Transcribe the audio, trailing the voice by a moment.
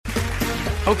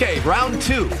Okay, round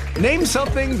two. Name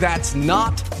something that's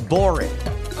not boring.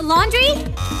 A laundry?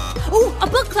 Ooh, a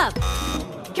book club.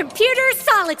 Computer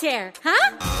solitaire,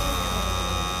 huh?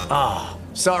 Ah,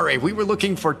 sorry, we were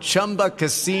looking for Chumba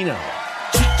Casino.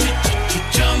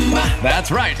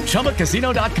 That's right,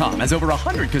 ChumbaCasino.com has over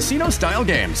 100 casino-style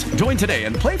games. Join today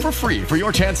and play for free for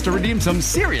your chance to redeem some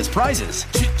serious prizes.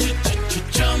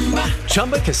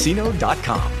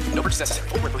 ChumbaCasino.com. No purchase necessary.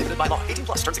 Void where prohibited by law. 18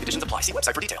 plus terms and conditions apply. See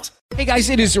website for details. Hey guys,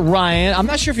 it is Ryan. I'm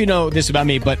not sure if you know this about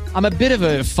me, but I'm a bit of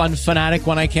a fun fanatic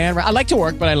when I can. I like to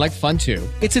work, but I like fun too.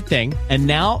 It's a thing. And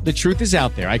now the truth is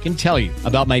out there. I can tell you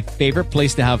about my favorite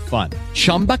place to have fun.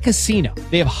 Chumba Casino.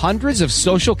 They have hundreds of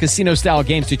social casino style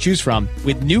games to choose from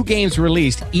with new games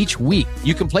released each week.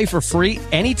 You can play for free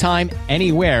anytime,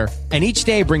 anywhere. And each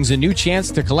day brings a new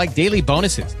chance to collect daily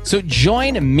bonuses. So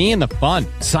join me in the fun.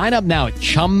 Sign up now at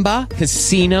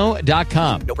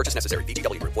ChumbaCasino.com. No purchase necessary.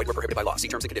 VGW Group. Void where prohibited by law. See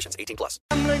terms and conditions. 18 plus.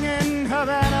 Gambling in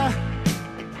Havana,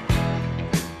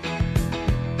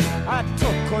 I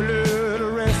took a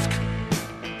little risk.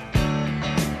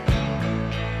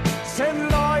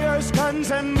 Send lawyers,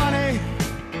 guns, and money.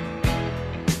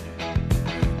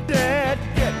 Dad,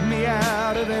 get me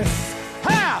out of this.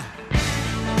 Ha!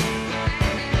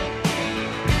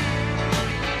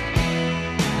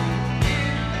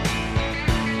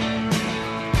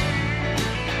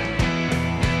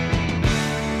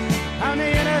 I'm the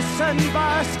innocent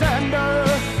bystander.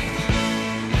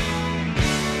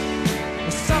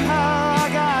 Somehow I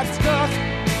got stuck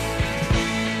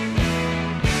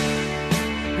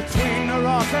between the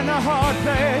rock and the hard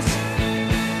place,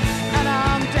 and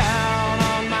I'm down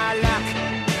on my luck.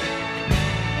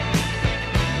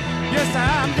 Yes,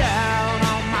 I'm down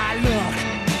on my luck.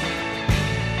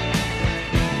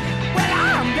 Well,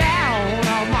 I'm down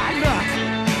on my luck.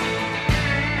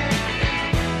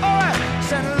 All right,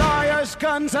 send lawyers,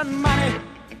 guns, and money.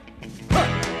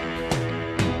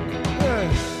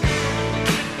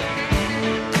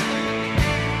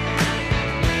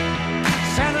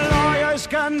 Send lawyers,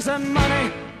 guns, and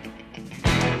money.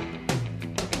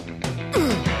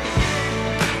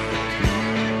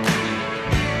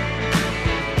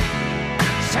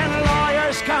 Send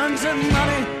lawyers, guns, and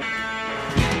money.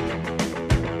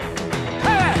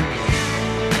 Hey!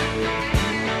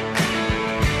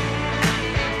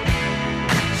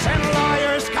 Send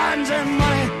lawyers, guns, and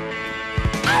money.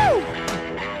 Oh!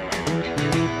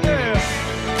 Yeah.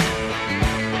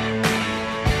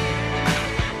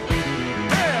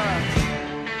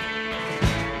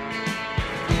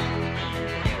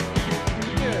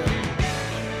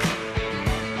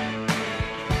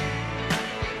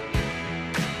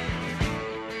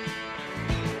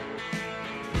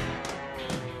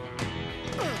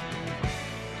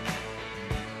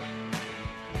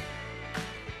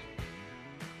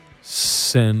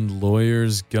 Send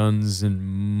lawyers, guns, and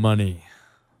money.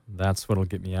 That's what'll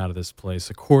get me out of this place,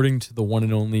 according to the one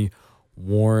and only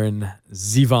Warren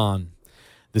Zevon.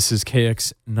 This is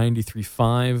KX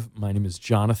 93.5. My name is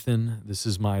Jonathan. This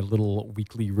is my little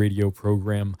weekly radio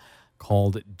program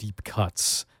called Deep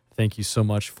Cuts. Thank you so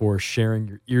much for sharing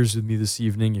your ears with me this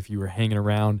evening. If you were hanging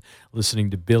around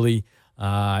listening to Billy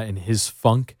and his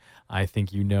funk, I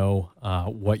think you know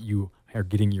what you are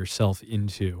getting yourself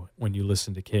into when you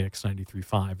listen to KX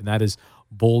 93.5. And that is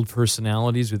bold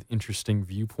personalities with interesting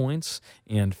viewpoints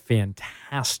and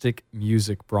fantastic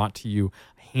music brought to you,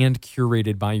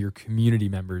 hand-curated by your community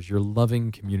members, your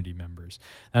loving community members.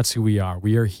 That's who we are.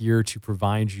 We are here to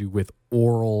provide you with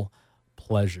oral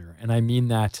pleasure. And I mean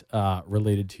that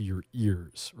related to your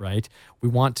ears, right? We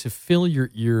want to fill your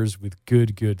ears with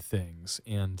good things.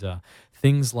 And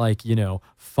things like,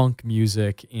 funk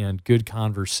music and good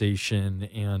conversation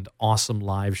and awesome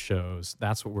live shows.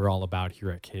 That's what we're all about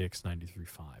here at KX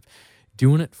 93.5.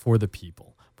 Doing it for the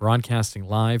people. Broadcasting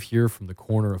live here from the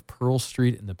corner of Pearl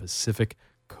Street and the Pacific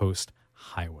Coast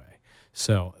Highway.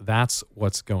 So that's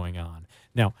what's going on.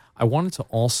 Now, I wanted to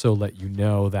also let you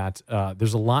know that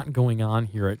there's a lot going on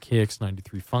here at KX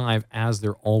 93.5, as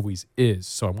there always is.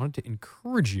 So I wanted to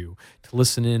encourage you to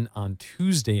listen in on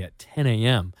Tuesday at 10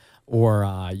 a.m. or,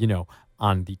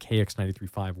 on the KX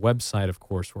 93.5 website, of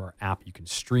course, or our app. You can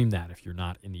stream that if you're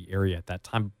not in the area at that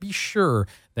time. Be sure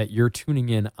that you're tuning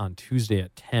in on Tuesday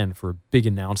at 10 for a big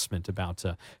announcement about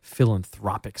a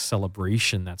philanthropic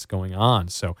celebration that's going on.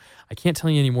 So I can't tell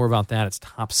you any more about that. It's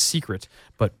top secret,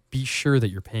 but be sure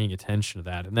that you're paying attention to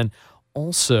that. And then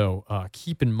Also,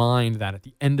 keep in mind that at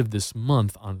the end of this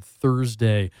month, on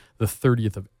Thursday, the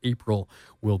 30th of April,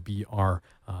 will be our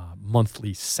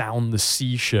monthly Sound the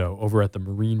Sea show over at the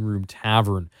Marine Room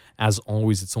Tavern. As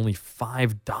always, it's only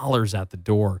 $5 at the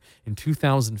door. In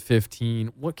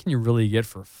 2015, what can you really get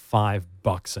for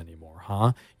 $5 anymore,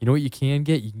 huh? You know what you can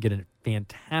get? You can get a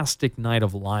fantastic night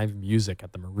of live music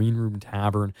at the Marine Room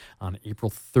Tavern on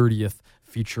April 30th,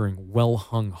 featuring Well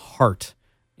Hung Heart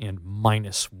and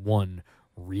 -1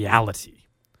 Reality.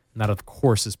 And that, of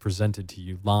course, is presented to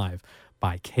you live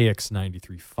by KX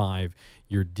 93.5,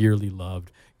 your dearly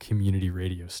loved community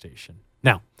radio station.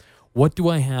 Now, what do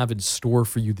I have in store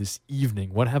for you this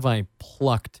evening? What have I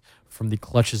plucked from the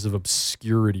clutches of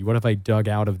obscurity? What have I dug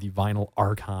out of the vinyl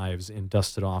archives and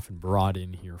dusted off and brought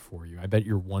in here for you? I bet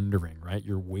you're wondering, right?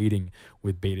 You're waiting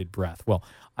with bated breath. Well,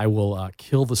 I will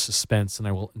kill the suspense, and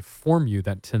I will inform you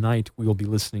that tonight we will be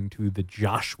listening to The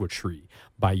Joshua Tree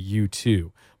by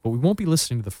U2. But we won't be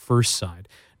listening to the first side.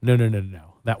 No.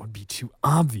 That would be too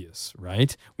obvious,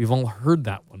 right? We've all heard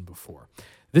that one before.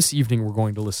 This evening, we're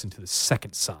going to listen to the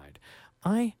second side.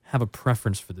 I have a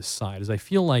preference for this side, as I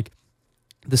feel like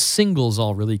the singles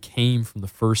all really came from the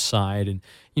first side, and,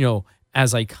 you know,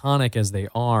 as iconic as they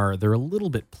are, they're a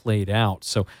little bit played out.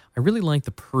 So I really like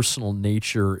the personal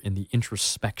nature and the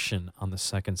introspection on the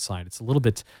second side. It's a little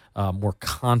bit more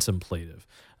contemplative,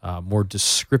 more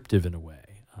descriptive in a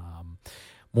way,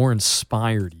 more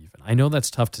inspired even. I know that's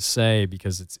tough to say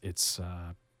because it's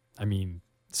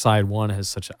side one has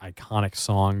such iconic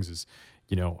songs as,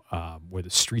 you know, Where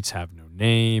the Streets Have No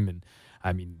Name, and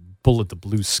I mean, Bullet the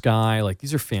Blue Sky. Like,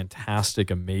 these are fantastic,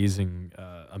 amazing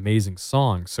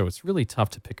songs. So it's really tough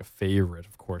to pick a favorite,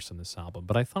 of course, in this album.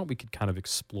 But I thought we could kind of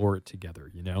explore it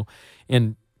together, you know?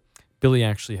 And Billy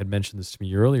actually had mentioned this to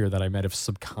me earlier, that I might have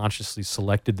subconsciously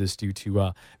selected this due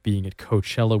to being at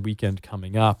Coachella weekend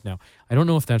coming up. Now, I don't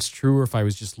know if that's true or if I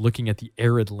was just looking at the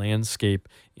arid landscape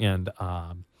and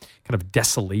kind of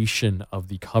desolation of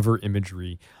the cover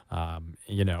imagery,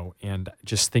 you know, and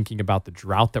just thinking about the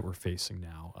drought that we're facing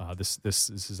now. This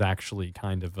is actually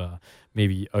kind of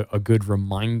maybe a good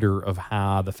reminder of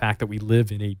how the fact that we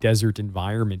live in a desert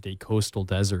environment, a coastal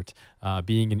desert.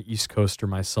 Being an East Coaster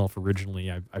myself originally,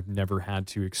 I've never had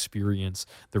to experience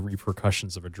the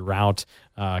repercussions of a drought,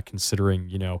 considering,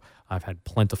 you know, I've had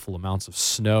plentiful amounts of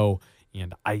snow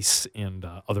and ice and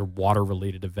other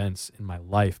water-related events in my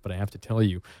life. But I have to tell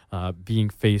you, being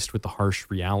faced with the harsh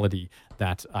reality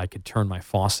that I could turn my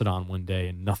faucet on one day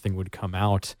and nothing would come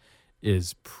out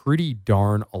is pretty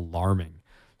darn alarming.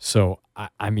 So,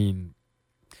 I mean,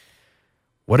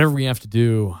 whatever we have to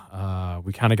do,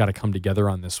 we kind of got to come together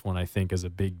on this one, I think, as a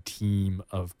big team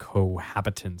of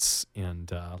cohabitants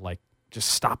and, just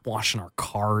stop washing our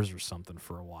cars or something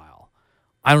for a while.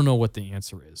 I don't know what the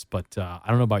answer is, but I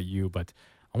don't know about you, but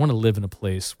I want to live in a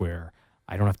place where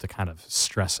I don't have to kind of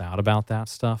stress out about that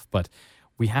stuff, but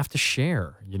we have to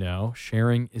share, you know?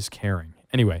 Sharing is caring.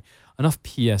 Anyway, enough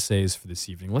PSAs for this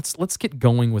evening. Let's get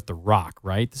going with the rock,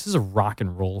 right? This is a rock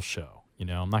and roll show, you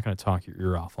know? I'm not going to talk your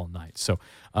ear off all night. So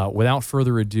without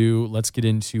further ado, let's get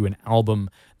into an album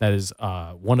that is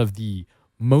one of the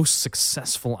most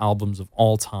successful albums of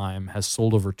all time, has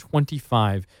sold over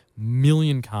 25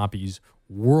 million copies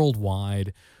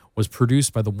worldwide, was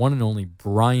produced by the one and only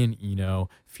Brian Eno,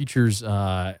 features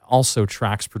also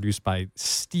tracks produced by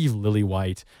Steve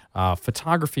Lillywhite,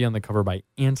 photography on the cover by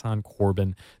Anton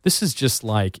Corbin. This is just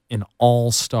like an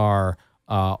all-star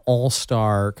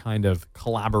kind of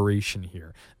collaboration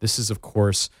here. This is, of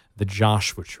course, The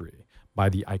Joshua Tree by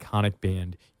the iconic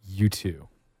band U2.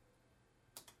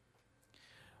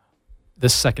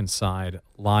 This second side,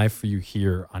 live for you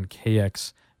here on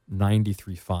KX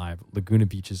 93.5, Laguna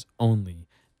Beach's only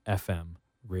FM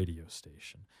radio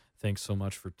station. Thanks so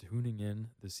much for tuning in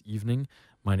this evening.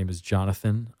 My name is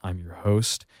Jonathan. I'm your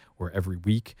host, where every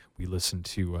week we listen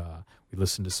to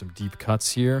some deep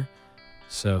cuts here.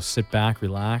 So sit back,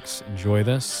 relax, enjoy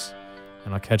this,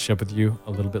 and I'll catch up with you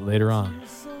a little bit later on.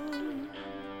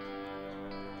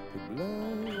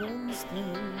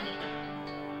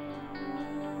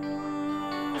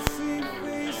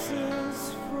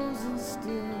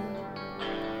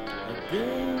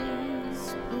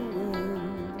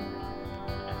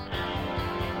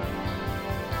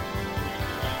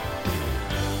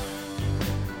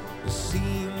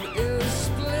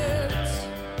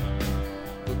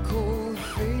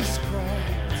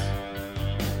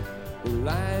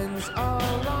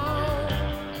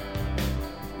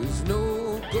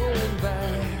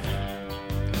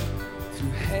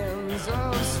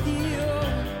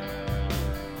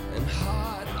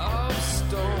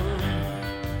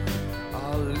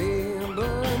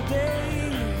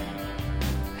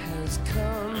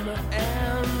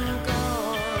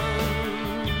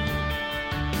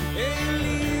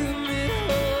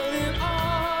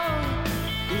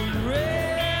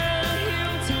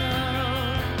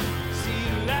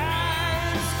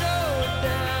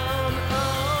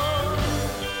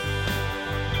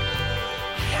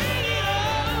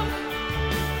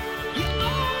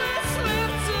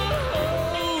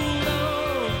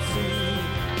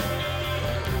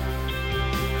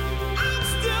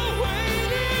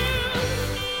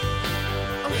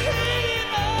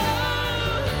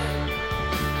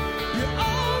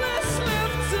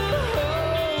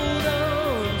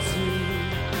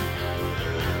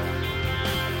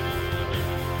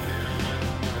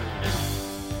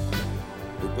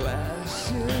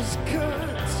 ice is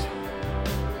cut,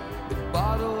 the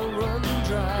bottle runs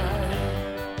dry,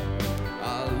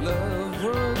 our love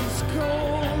runs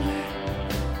cold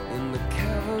in the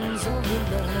caverns of the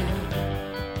night.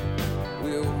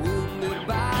 We're wounded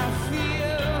by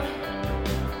fear,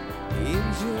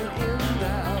 injured in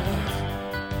doubt.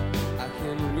 I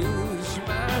can lose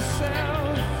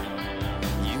myself,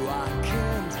 you I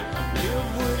can't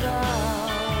live without.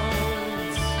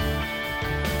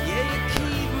 Yeah, you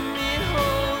keep me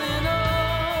holding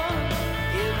on,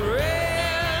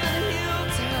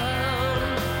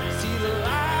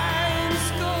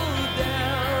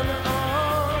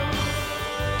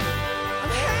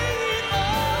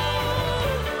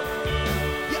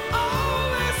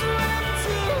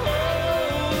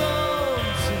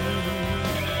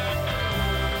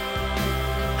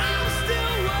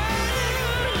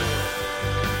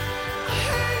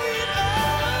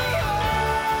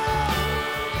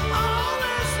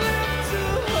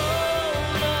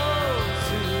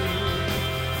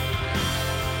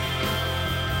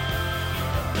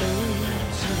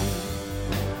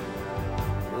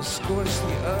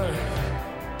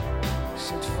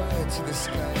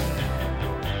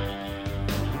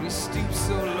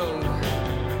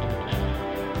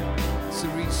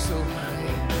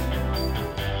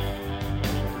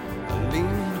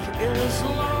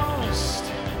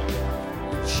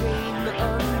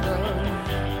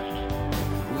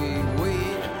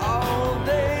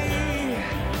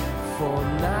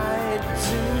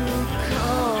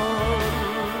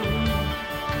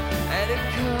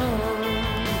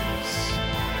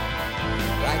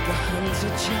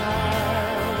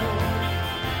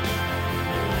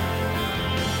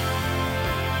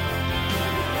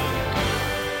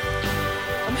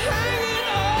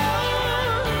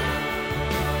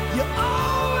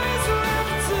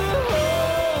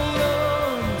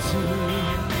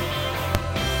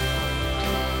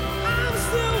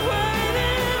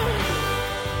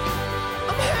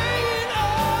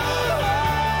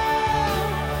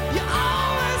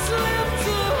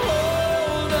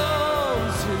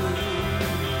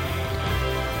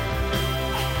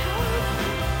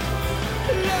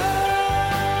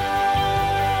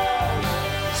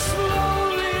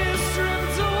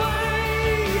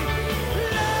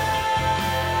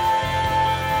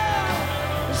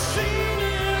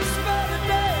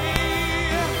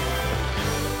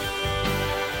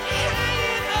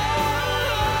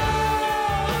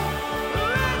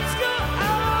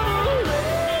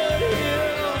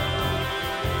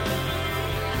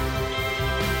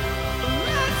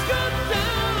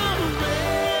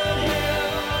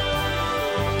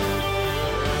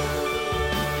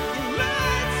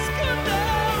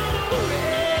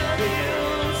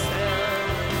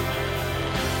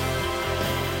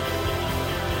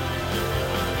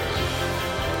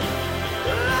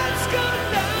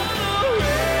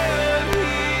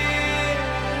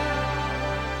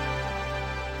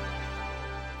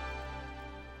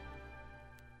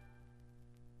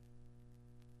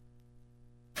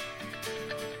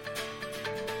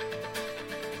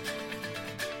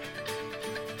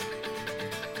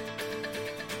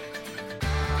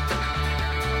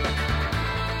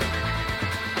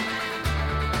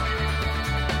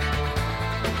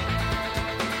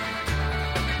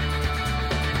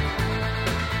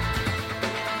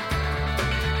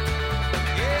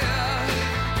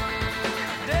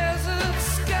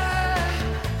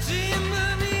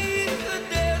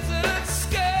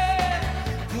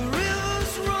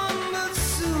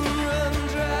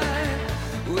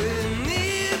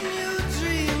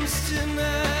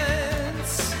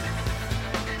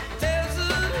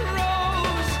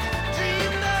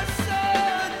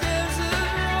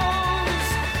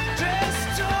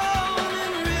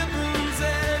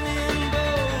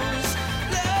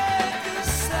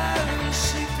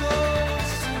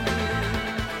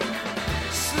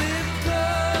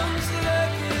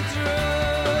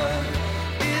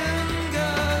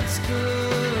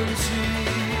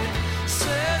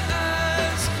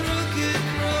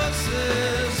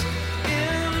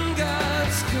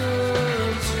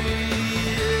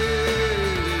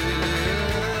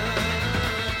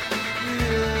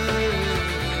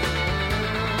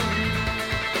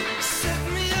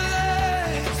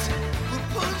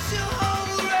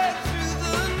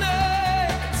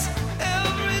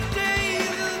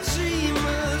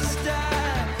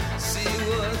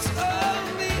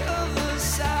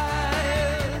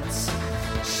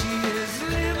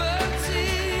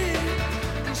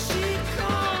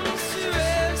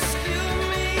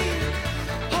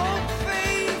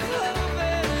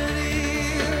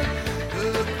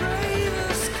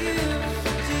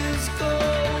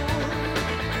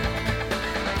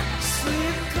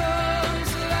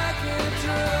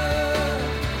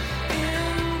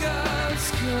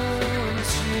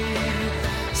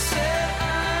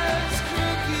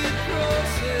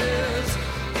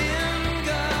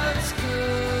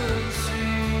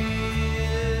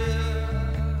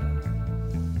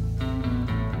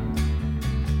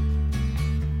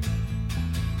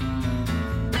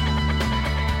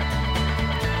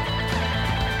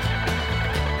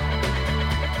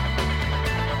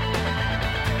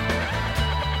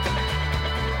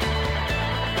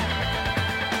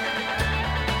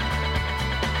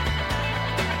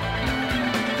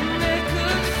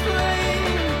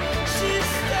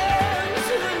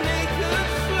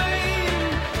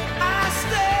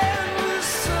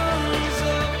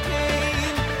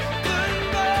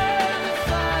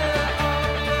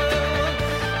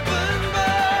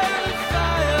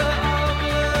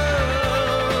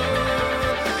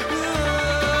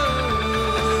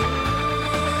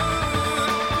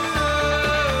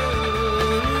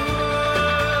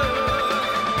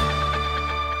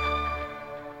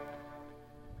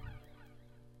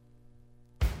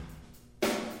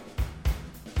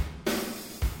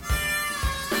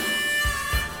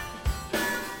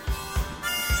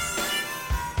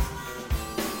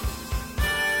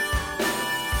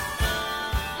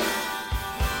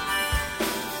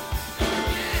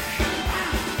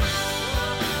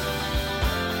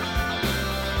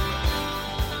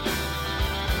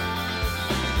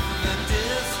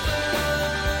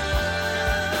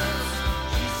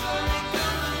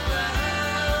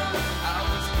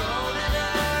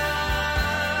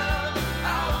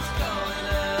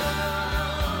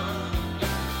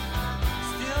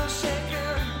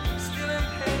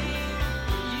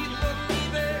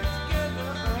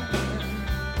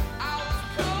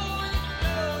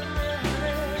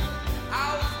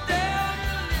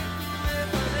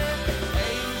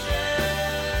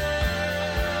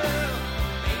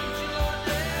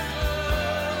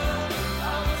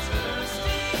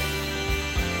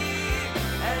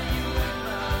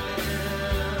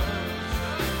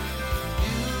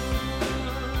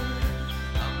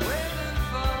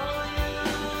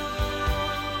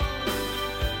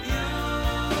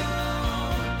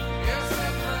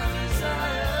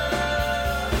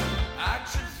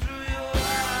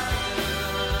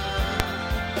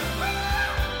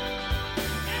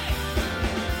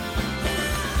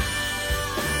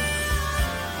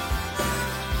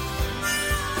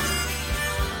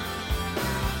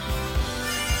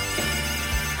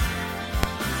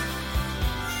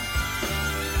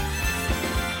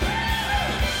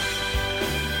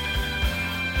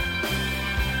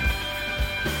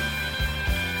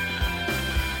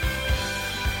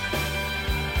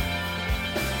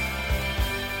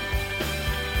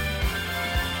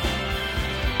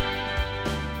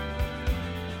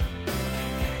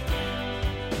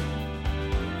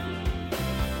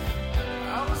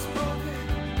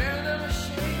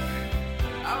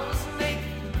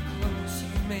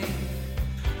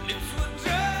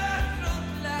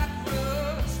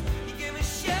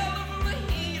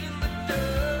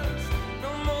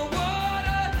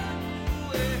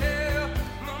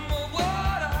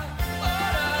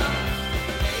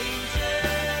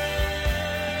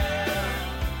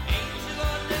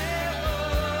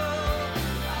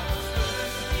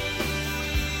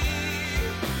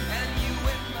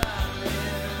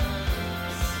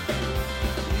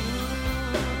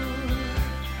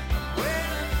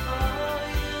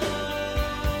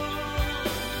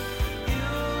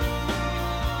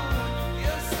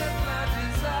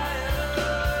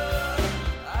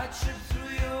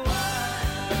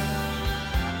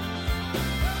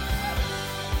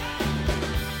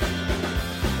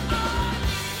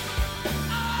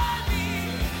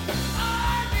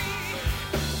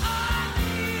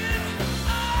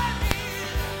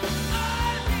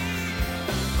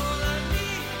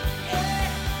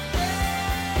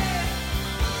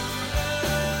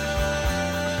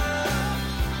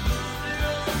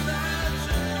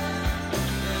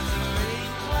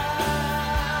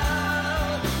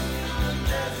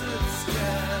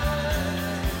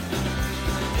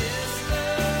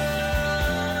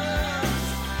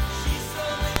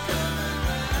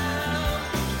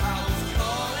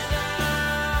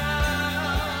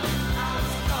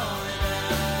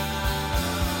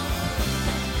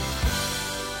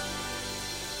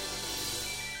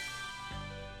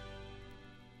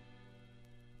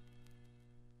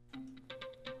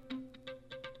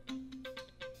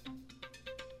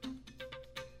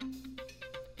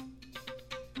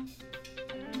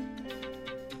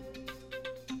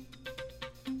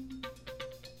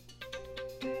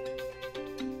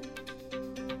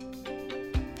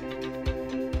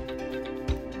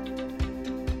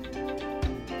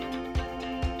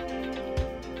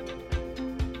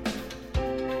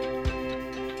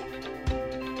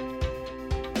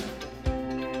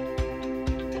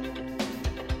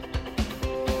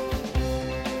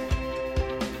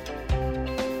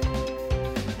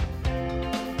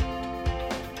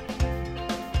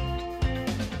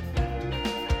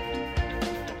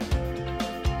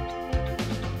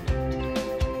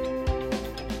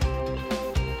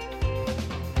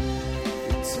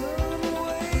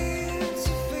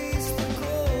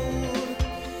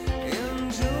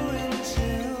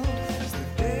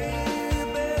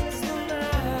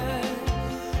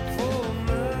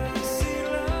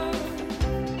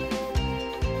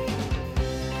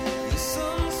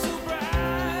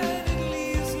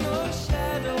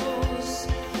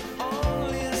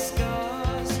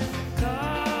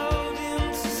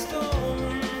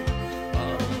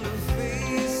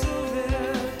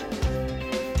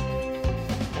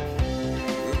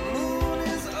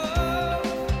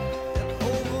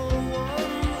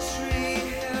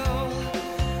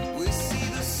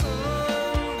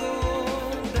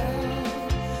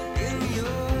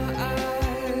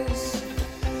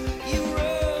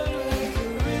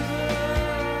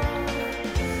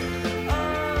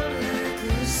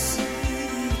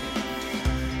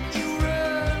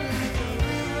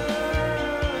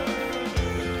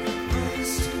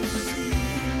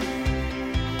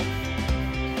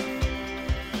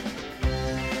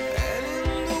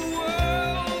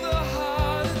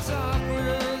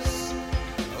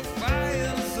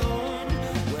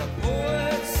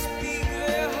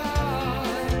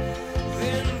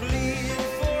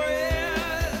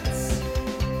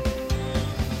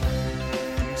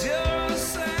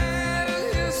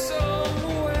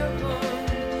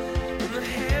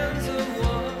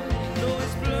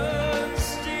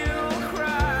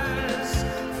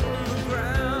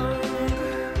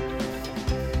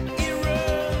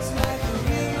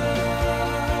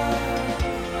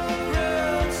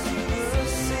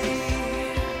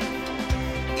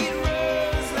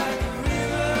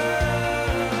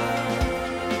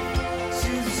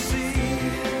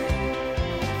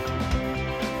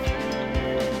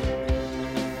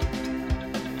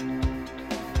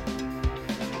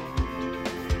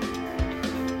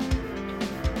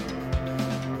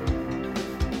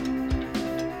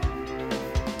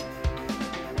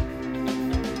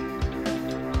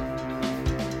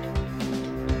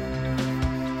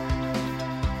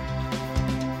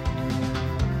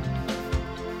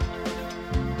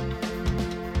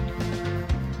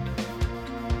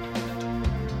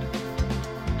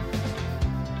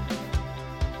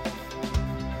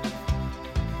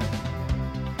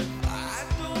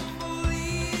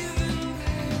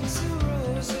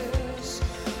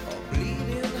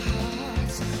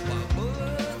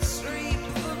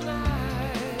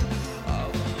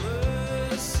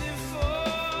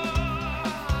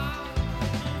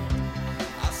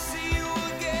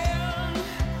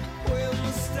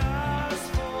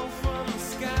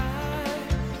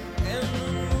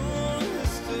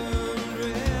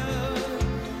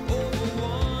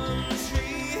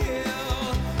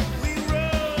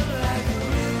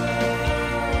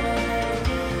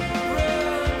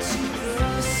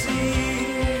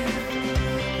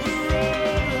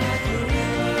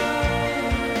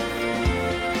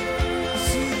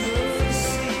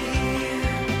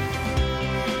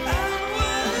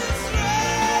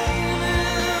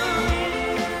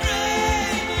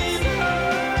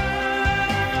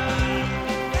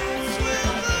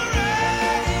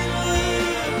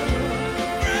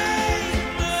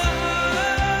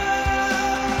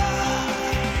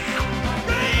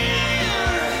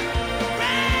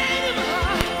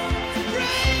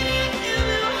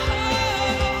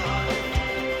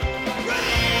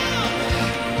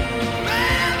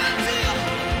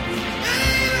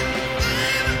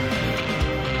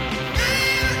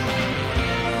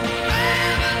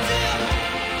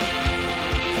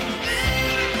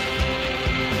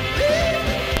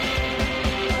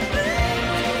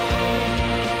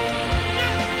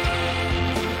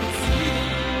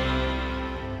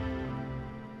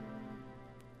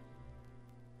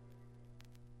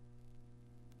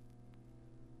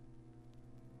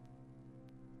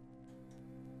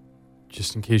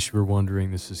 just in case you were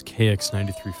wondering, this is KX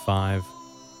 93.5,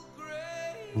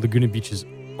 Laguna Beach's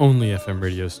only FM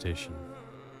radio station.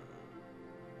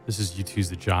 This is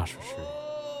U2's The Joshua Tree.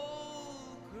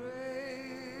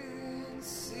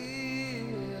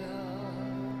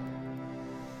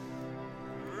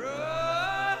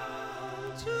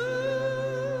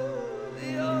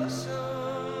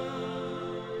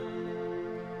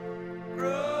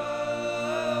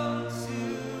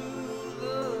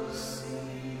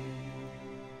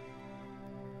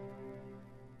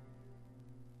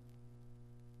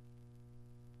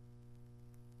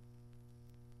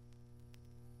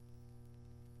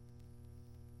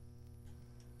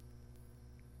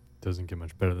 Doesn't get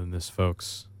much better than this,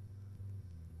 folks.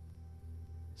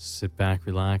 Sit back,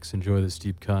 relax, enjoy this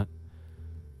deep cut.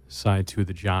 Side 2 of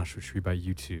The Joshua Tree by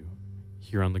U2,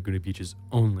 here on Laguna Beach's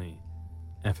only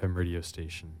FM radio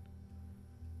station,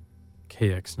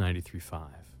 KX 93.5.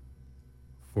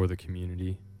 For the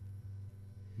community,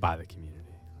 by the community.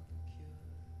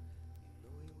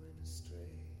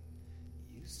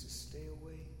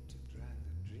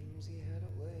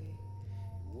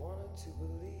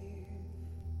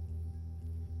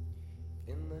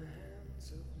 In the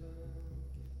hands of love.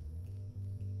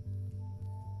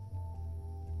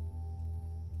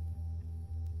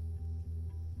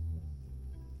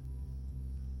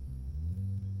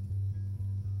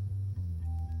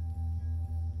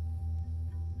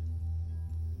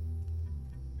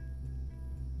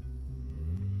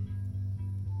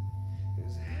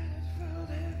 His head felt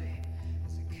heavy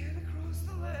as he came across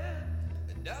the land.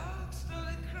 The dog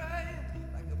started crying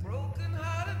like a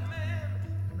broken-hearted man.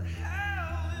 The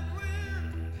howling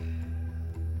wind,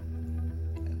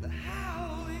 the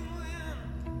howling wind.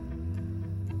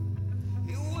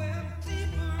 He went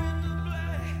deeper into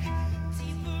black,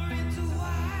 deeper into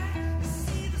white. To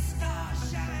see the stars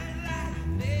shine like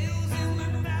nails in the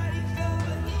night. He felt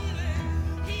a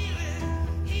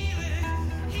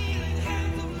healing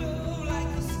hands of love like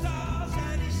the stars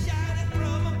shining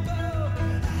from above.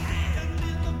 A hand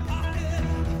in the pocket,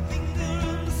 a finger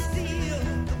on the steel,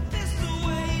 the pistol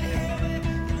weighed heavy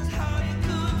in his heart. He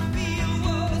could feel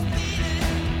what was beating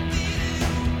on my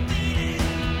love,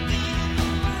 oh my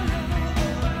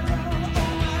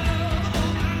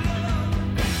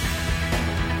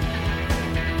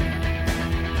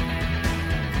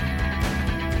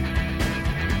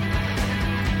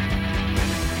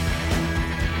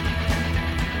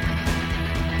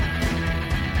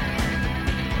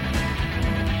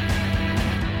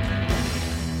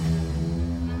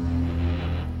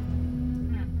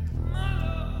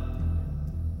love,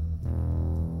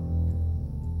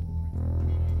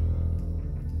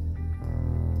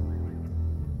 oh my love,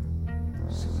 oh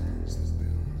my so hands this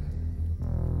build,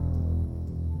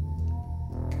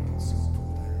 can also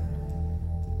pull down.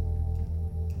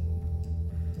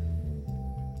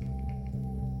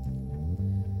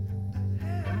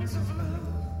 Hands of love.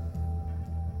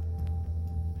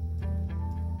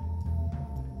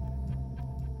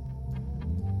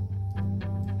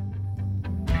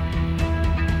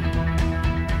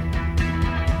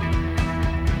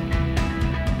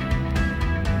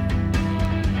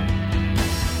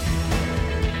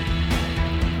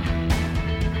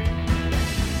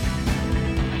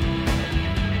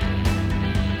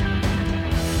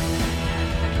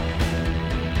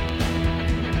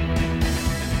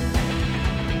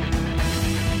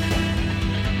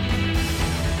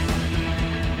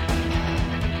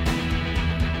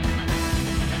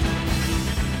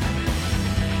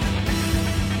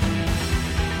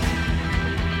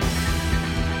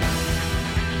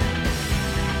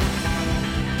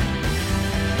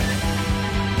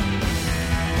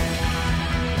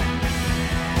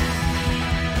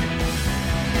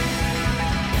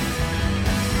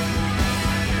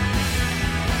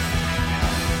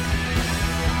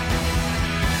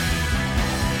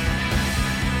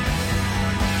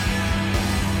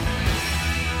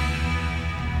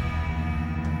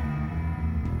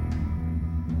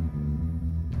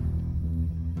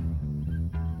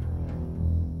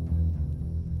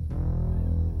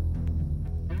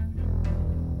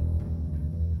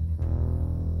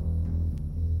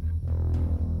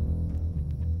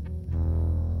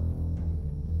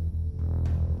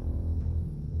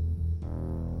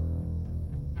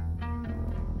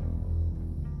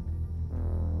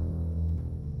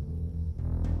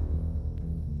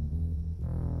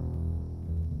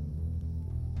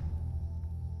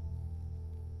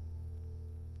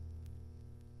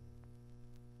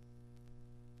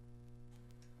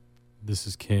 This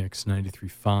is KX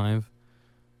 93.5,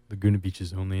 Laguna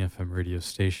Beach's only FM radio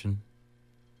station.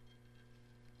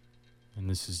 And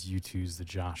this is U2's The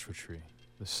Joshua Tree,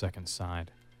 the second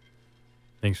side.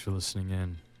 Thanks for listening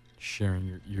in, sharing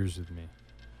your ears with me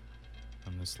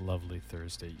on this lovely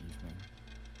Thursday evening.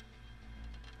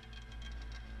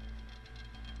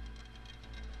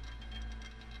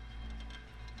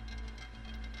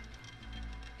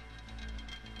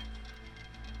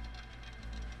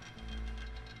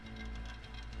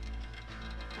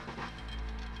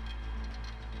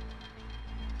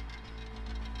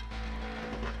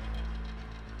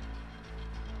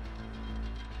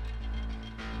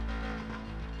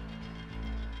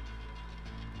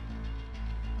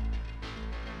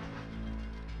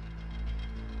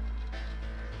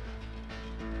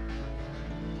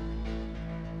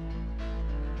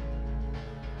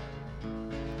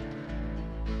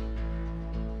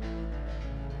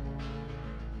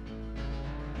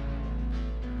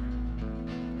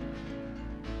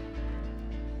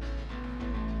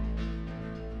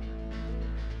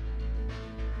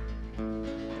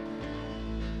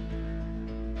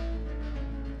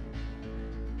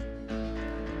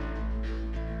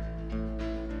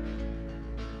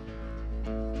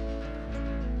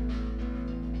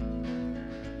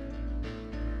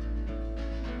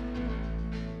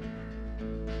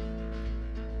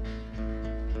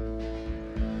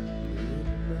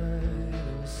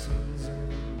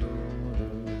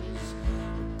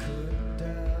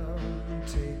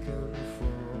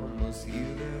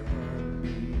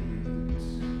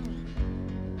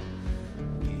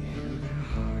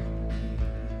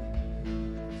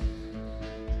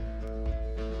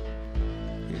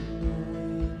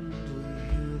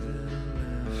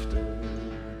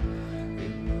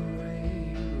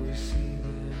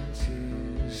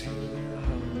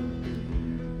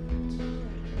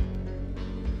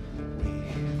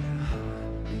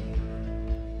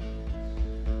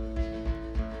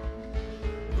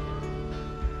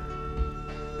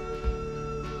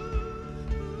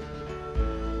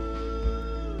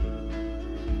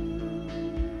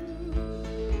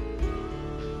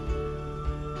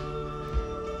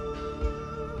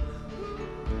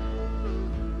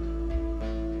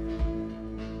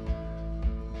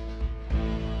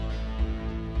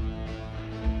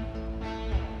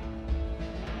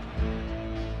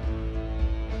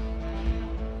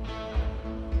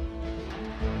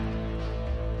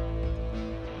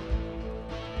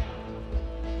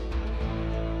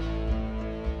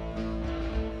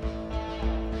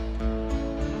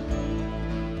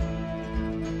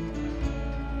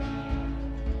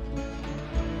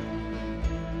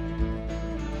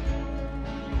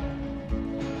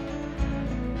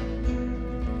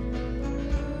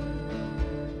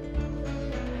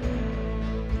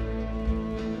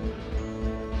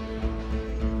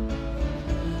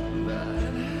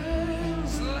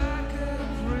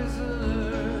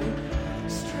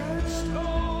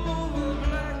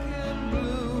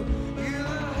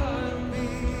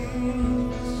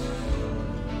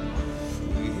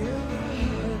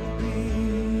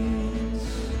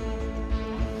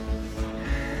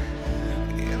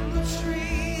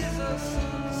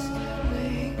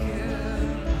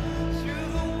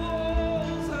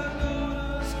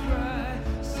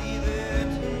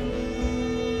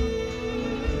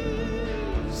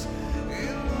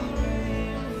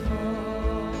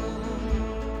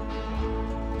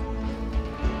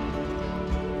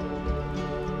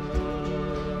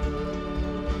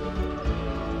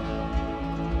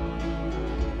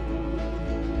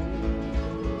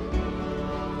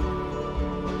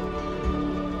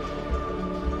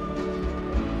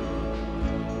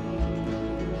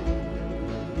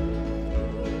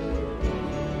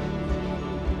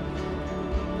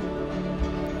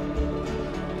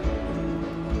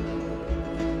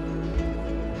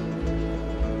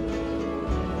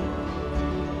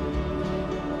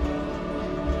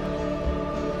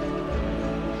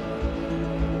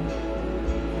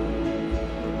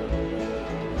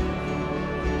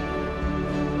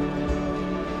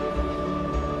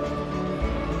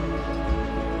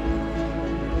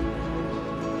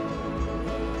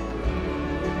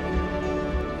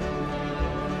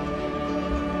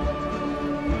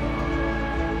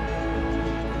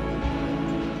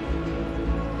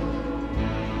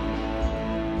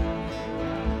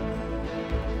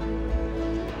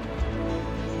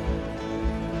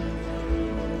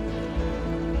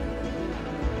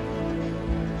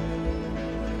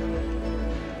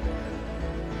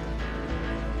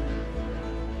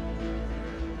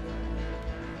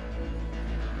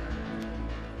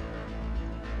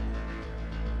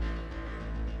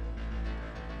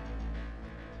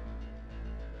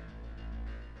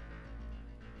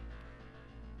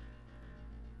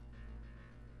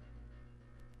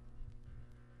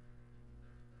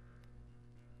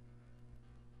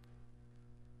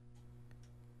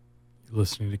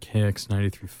 Listening to KX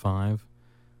 93.5,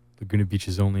 Laguna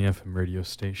Beach's only FM radio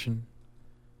station.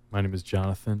 My name is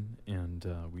Jonathan, and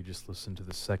we just listened to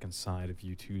the second side of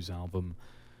U2's album,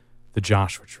 The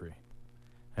Joshua Tree.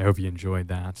 I hope you enjoyed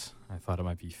that. I thought it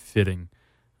might be fitting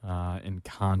in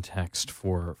context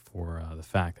for the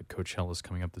fact that Coachella is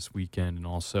coming up this weekend, and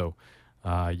also,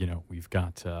 we've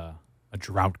got a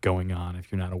drought going on, if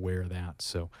you're not aware of that.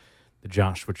 So the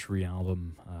Joshua Tree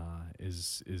album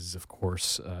is of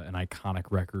course, an iconic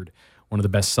record, one of the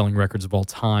best-selling records of all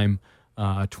time.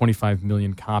 25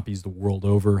 million copies the world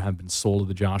over have been sold of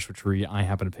the Joshua Tree. I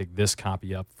happen to pick this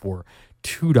copy up for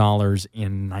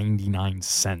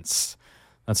 $2.99.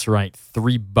 That's right,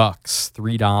 $3,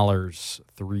 $3,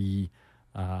 three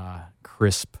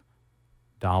crisp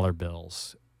dollar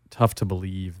bills. Tough to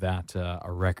believe that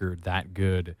a record that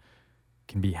good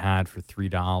can be had for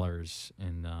 $3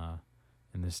 in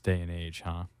this day and age,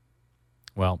 huh?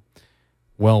 Well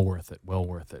worth it, well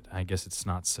worth it. I guess it's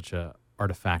not such a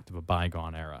artifact of a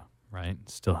bygone era, right?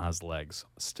 Still has legs,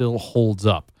 still holds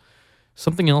up.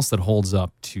 Something else that holds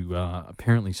up to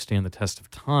apparently stand the test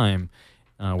of time,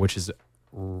 which is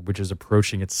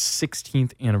approaching its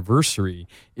 16th anniversary,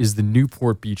 is the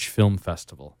Newport Beach Film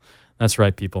Festival. That's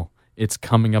right, people. It's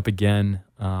coming up again.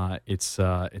 It's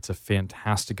a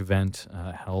fantastic event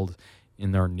held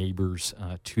in our neighbors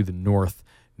to the north,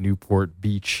 Newport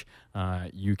Beach.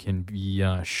 You can be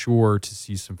sure to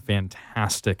see some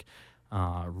fantastic,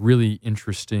 really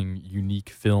interesting, unique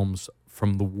films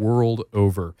from the world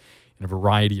over in a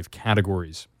variety of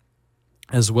categories,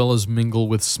 as well as mingle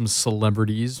with some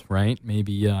celebrities, right?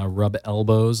 Maybe rub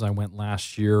elbows. I went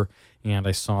last year and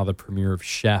I saw the premiere of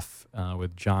Chef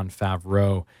with Jon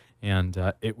Favreau, and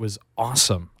it was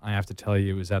awesome. I have to tell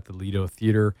you, it was at the Lido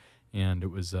Theater, and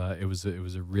it was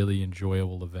a really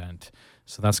enjoyable event.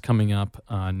 So that's coming up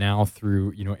now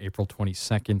through April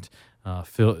 22nd.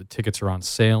 Tickets are on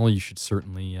sale. You should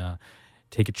certainly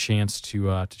take a chance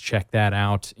to check that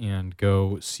out and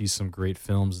go see some great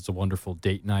films. It's a wonderful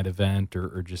date night event,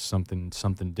 or just something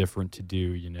different to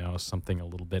do. Something a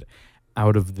little bit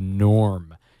out of the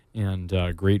norm. And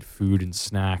great food and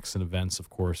snacks and events, of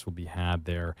course, will be had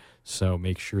there. So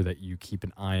make sure that you keep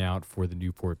an eye out for the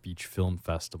Newport Beach Film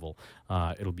Festival.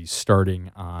 It'll be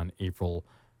starting on April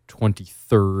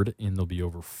 23rd, and there'll be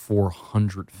over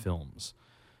 400 films.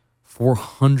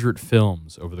 400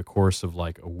 films over the course of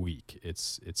like a week.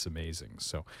 It's amazing.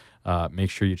 So make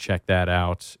sure you check that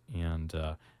out and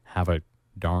have a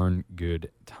darn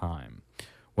good time.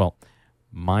 Well,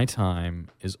 my time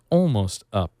is almost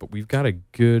up, but we've got a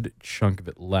good chunk of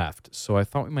it left. So I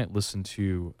thought we might listen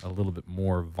to a little bit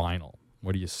more vinyl.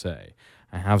 What do you say?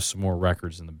 I have some more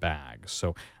records in the bag.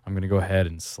 So I'm going to go ahead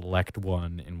and select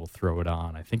one and we'll throw it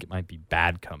on. I think it might be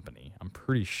Bad Company. I'm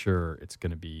pretty sure it's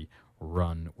going to be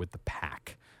Run with the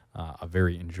Pack. A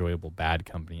very enjoyable Bad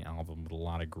Company album with a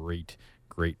lot of great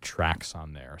tracks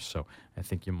on there. So I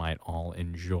think you might all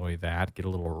enjoy that. Get a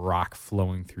little rock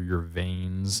flowing through your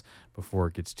veins before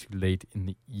it gets too late in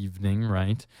the evening,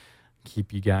 right?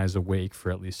 Keep you guys awake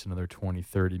for at least another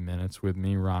 20-30 minutes with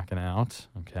me rocking out,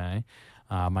 okay?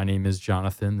 My name is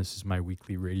Jonathan. This is my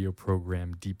weekly radio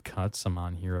program, Deep Cuts. I'm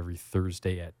on here every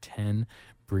Thursday at 10,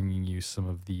 bringing you some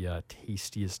of the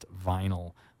tastiest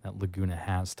vinyl that Laguna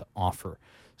has to offer.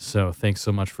 So thanks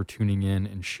so much for tuning in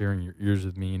and sharing your ears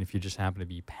with me. And if you just happen to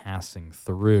be passing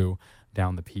through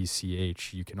down the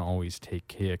PCH, you can always take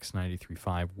KX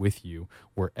 93.5 with you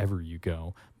wherever you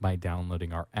go by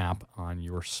downloading our app on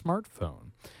your smartphone.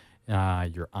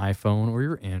 Your iPhone or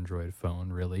your Android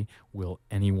phone, really,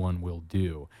 anyone will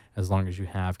do. As long as you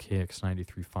have KX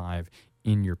 93.5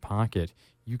 in your pocket,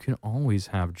 you can always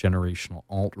have generational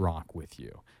alt rock with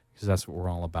you, because that's what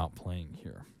we're all about playing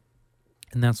here.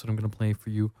 And that's what I'm going to play for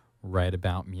you right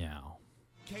about meow.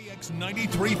 KX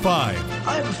 93.5. I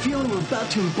have a feeling we're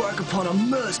about to embark upon a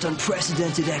most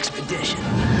unprecedented expedition.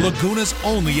 Laguna's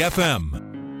only FM.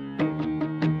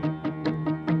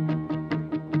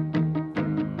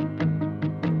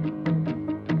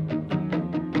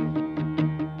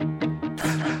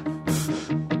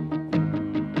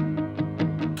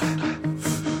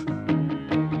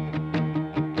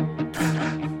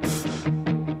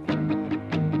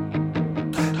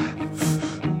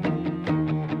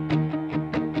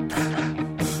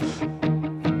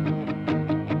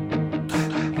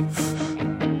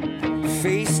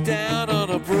 Face down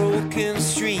on a broken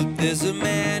street, there's a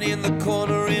man in the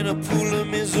corner in a pool of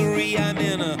misery. I'm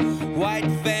in a white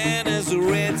van as the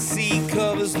Red Sea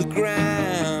covers the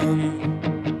ground.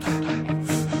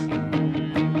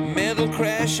 Metal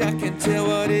crash, I can tell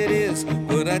what it is,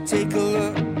 but I take a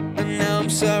look and now I'm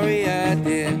sorry I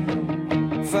did.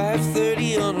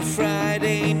 5:30 on a Friday.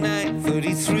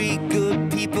 three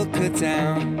good people cut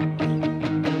down.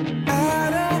 I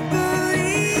don't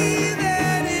believe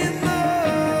anymore.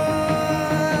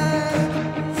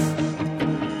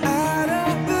 I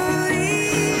don't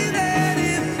believe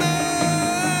anymore.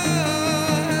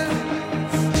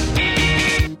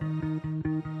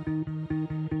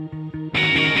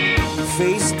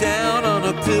 Face down on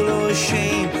a pillow of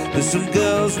shame. There's some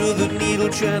girls with a needle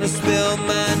trying to spell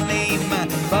my name. My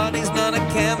body's not a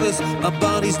canvas, my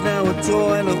body's now a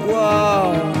toilet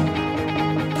wall.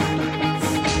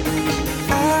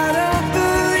 I don't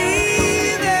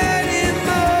believe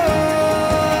anymore.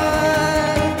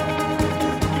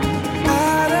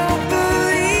 I don't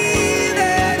believe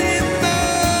anymore.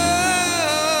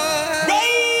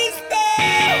 Raise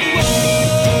my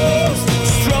walls,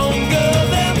 stronger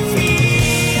than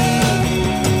fear.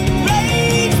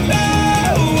 Raise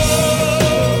my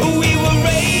walls, we were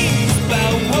raised by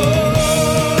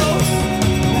wolves.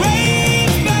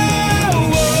 Raise my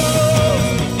walls,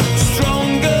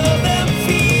 stronger than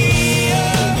fear.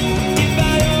 If I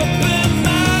open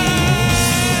mine,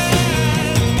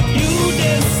 you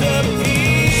disappear.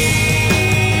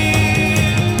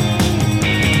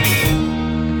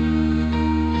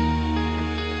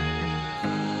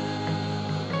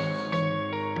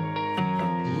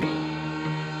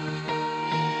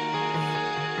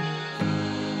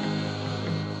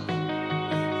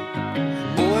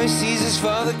 Boy sees his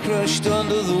father crushed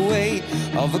under the weight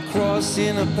of a cross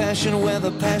in a passion where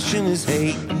the passion is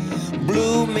hate.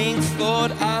 Blooming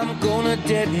thought, I'm gonna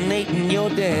detonate and you're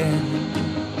dead.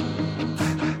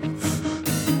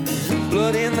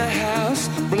 Blood in the house,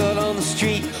 blood on the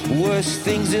street. Worst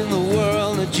things in the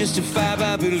world are justified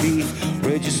by belief.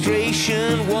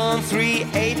 Registration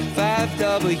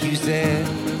 1385WZ.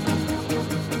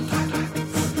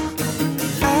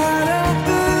 I don't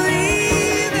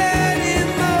believe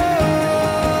anymore.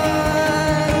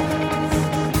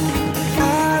 I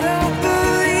don't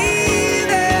believe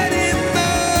anymore.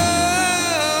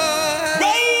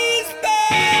 Raise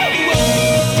my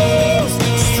walls,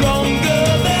 stronger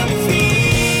than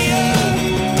fear.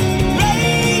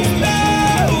 Raise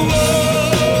my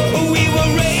walls, we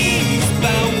were raised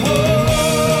by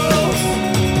wolves.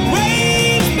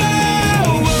 Raise my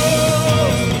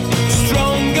walls,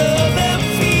 stronger than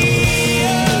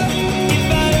fear. If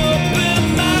I open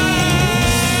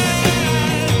mine,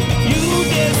 you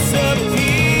disappear.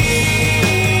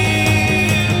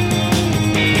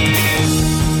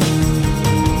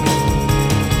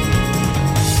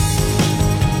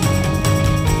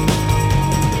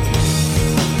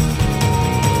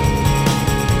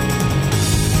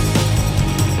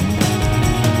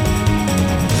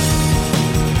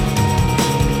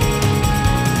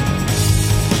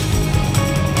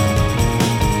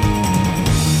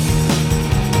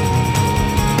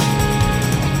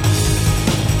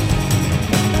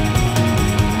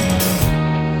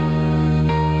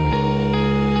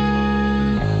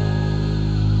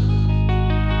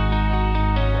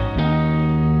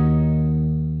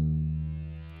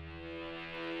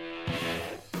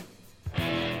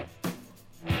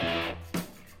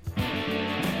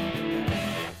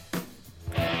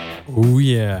 Oh,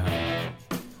 yeah.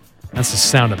 That's the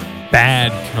sound of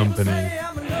Bad Company.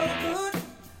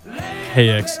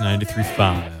 KX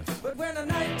 93.5. But when the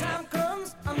nighttime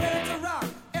comes, I'm ready to rock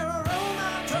and I roll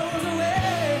my toes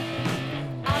away.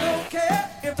 I don't care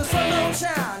if the sun don't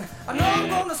shine, I know I'm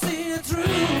gonna see it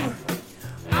through.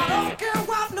 I don't care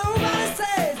what nobody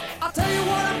says, I'll tell you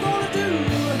what I'm gonna do.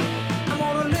 I'm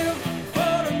gonna live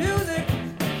for the music,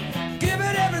 give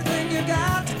it everything you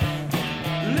got.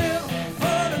 Live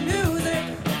for the music,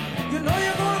 you know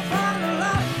you're gonna find a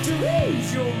lot to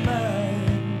ease your mind.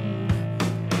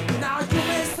 Now you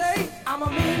may say I'm a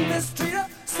mean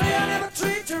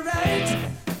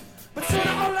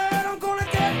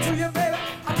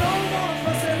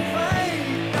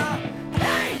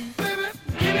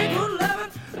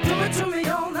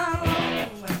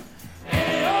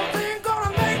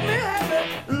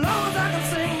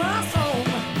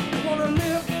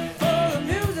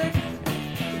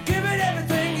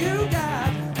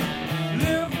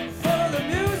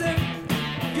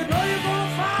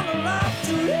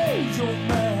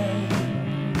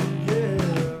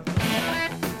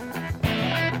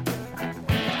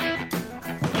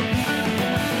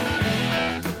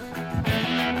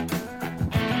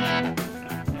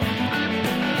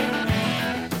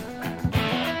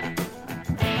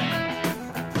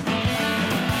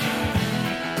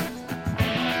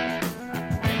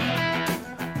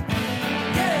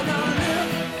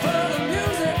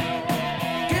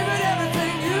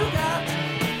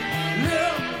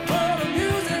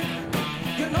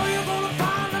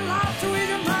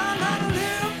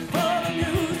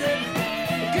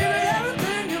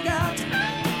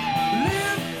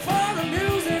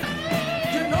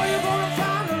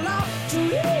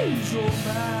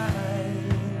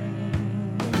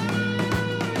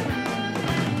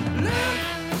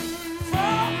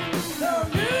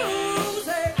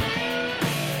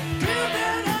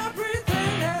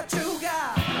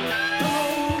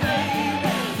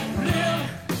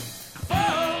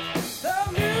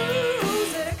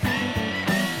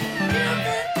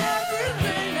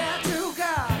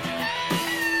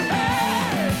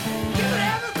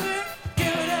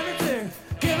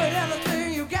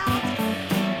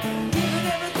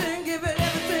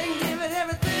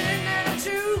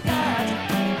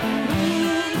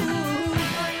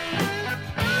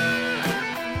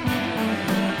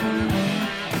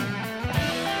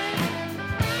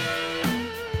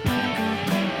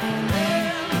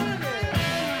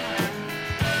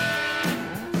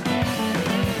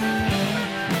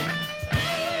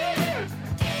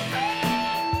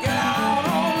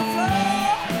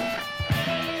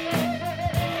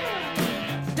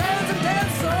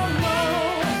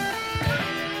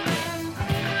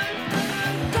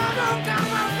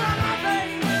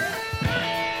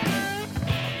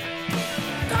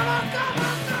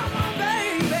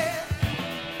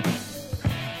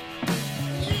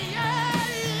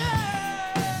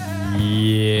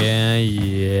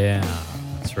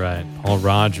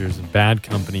Rogers and Bad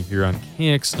Company here on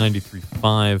KX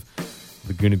 93.5,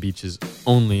 Laguna Beach's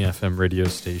only FM radio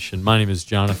station. My name is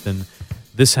Jonathan.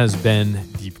 This has been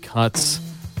Deep Cuts.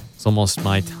 It's almost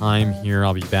my time here.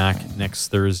 I'll be back next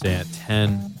Thursday at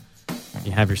 10.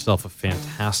 You have yourself a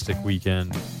fantastic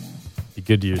weekend. Be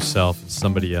good to yourself and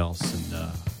somebody else,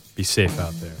 and be safe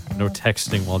out there. No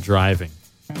texting while driving.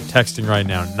 If you're texting right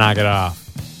now, knock it off.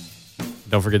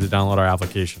 Don't forget to download our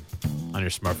application on your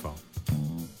smartphone.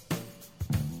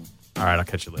 All right, I'll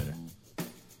catch you later.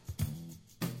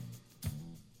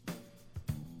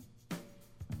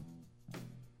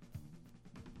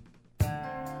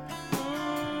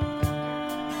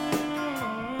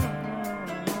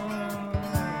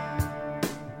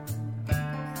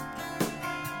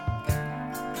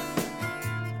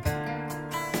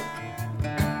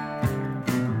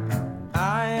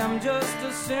 I am just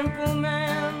a simple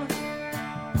man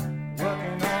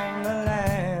working on the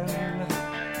land.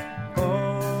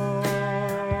 Oh,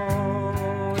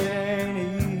 it ain't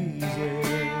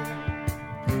easy.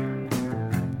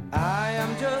 I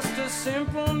am just a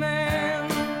simple man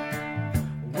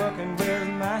working with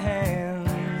my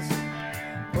hands.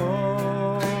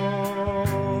 Oh,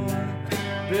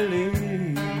 believe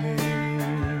me.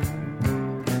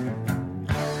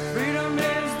 Freedom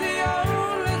is the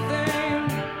only thing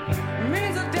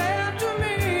means a damn to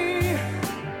me.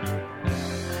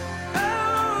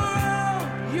 Oh,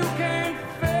 you can't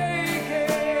fake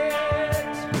it.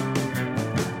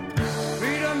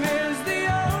 Freedom is the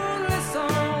only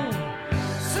song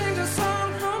sings a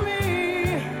song for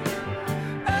me.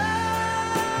 Oh,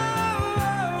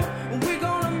 we're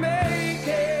gonna make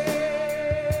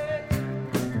it.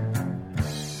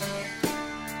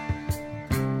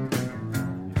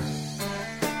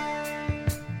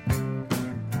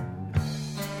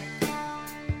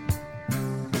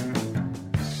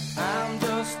 I'm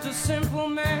just a simple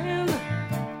man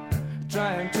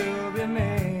trying to be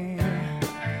me.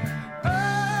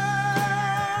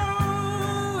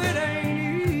 Oh, it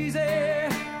ain't easy.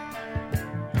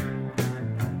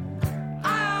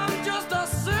 I'm just a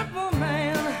simple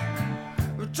man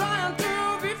trying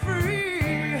to be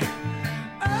free.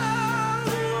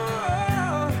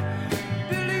 Oh,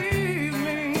 believe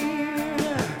me.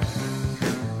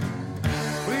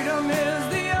 Freedom is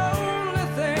the only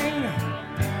thing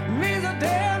means a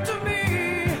damn to me.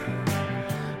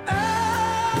 Oh,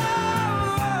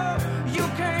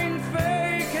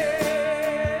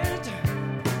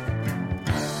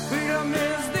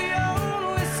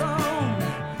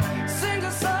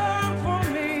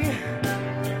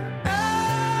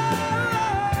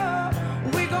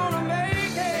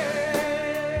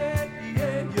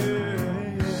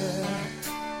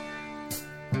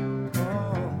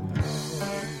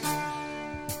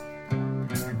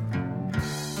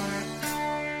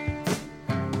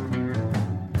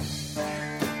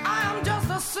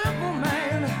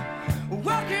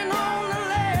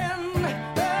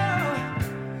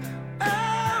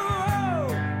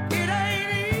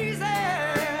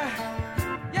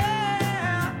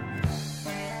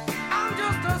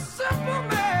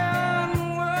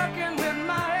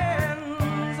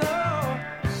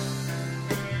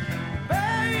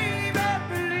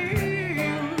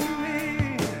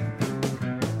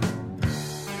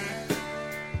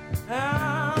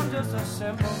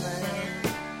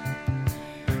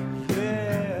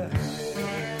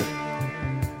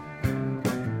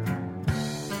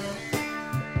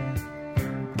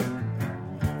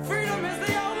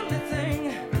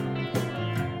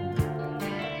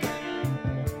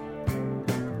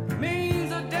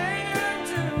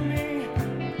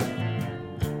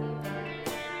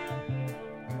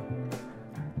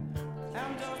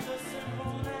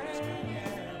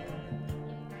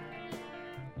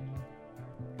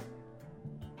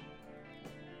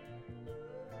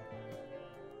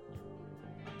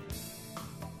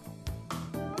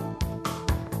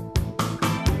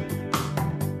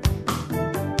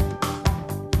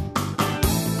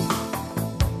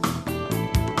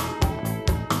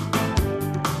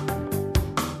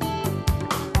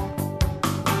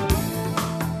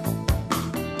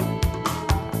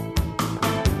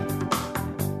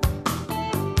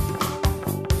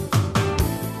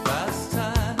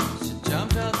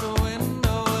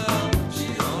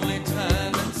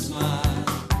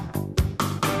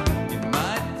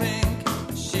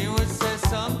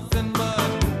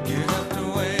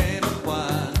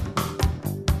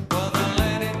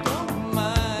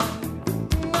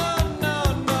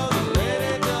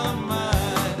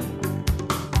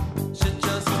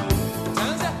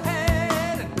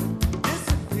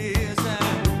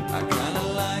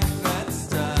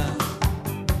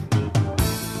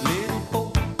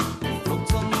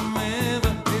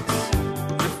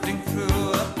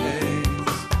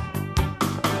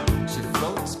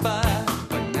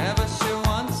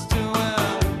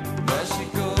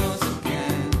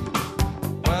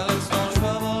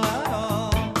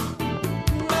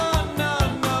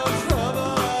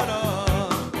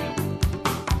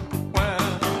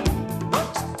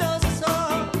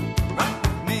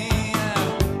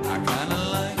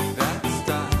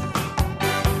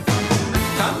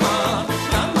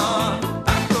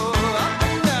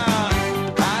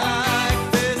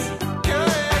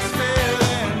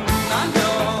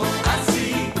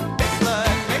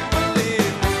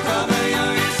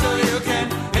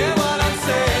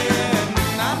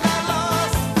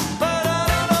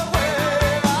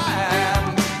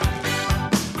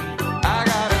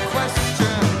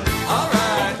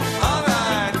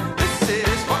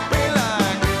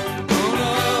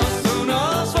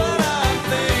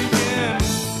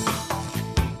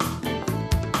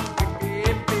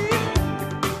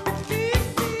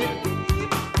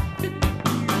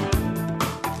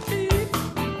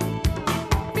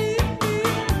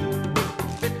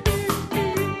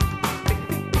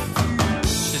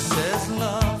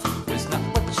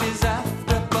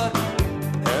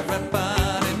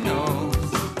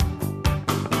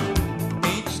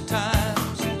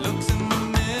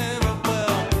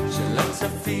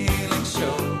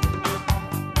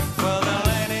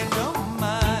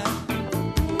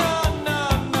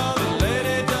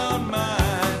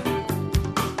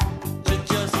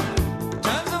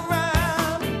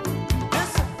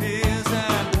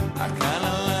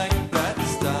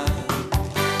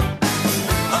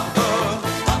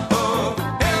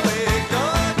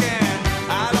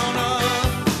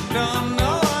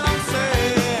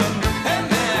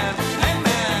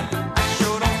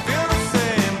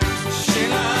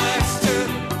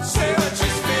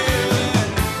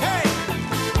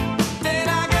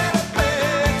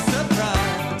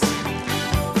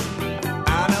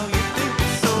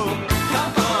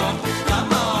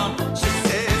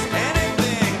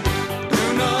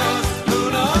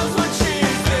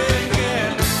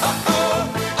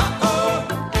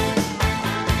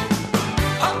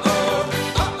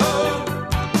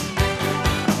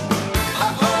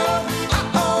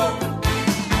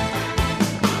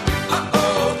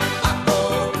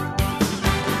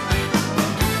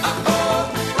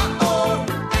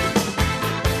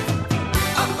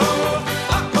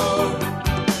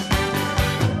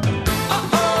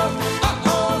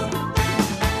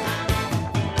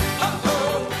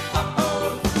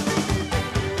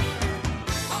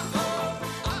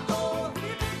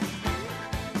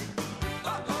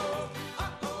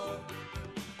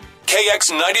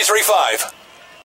 KX 93.5.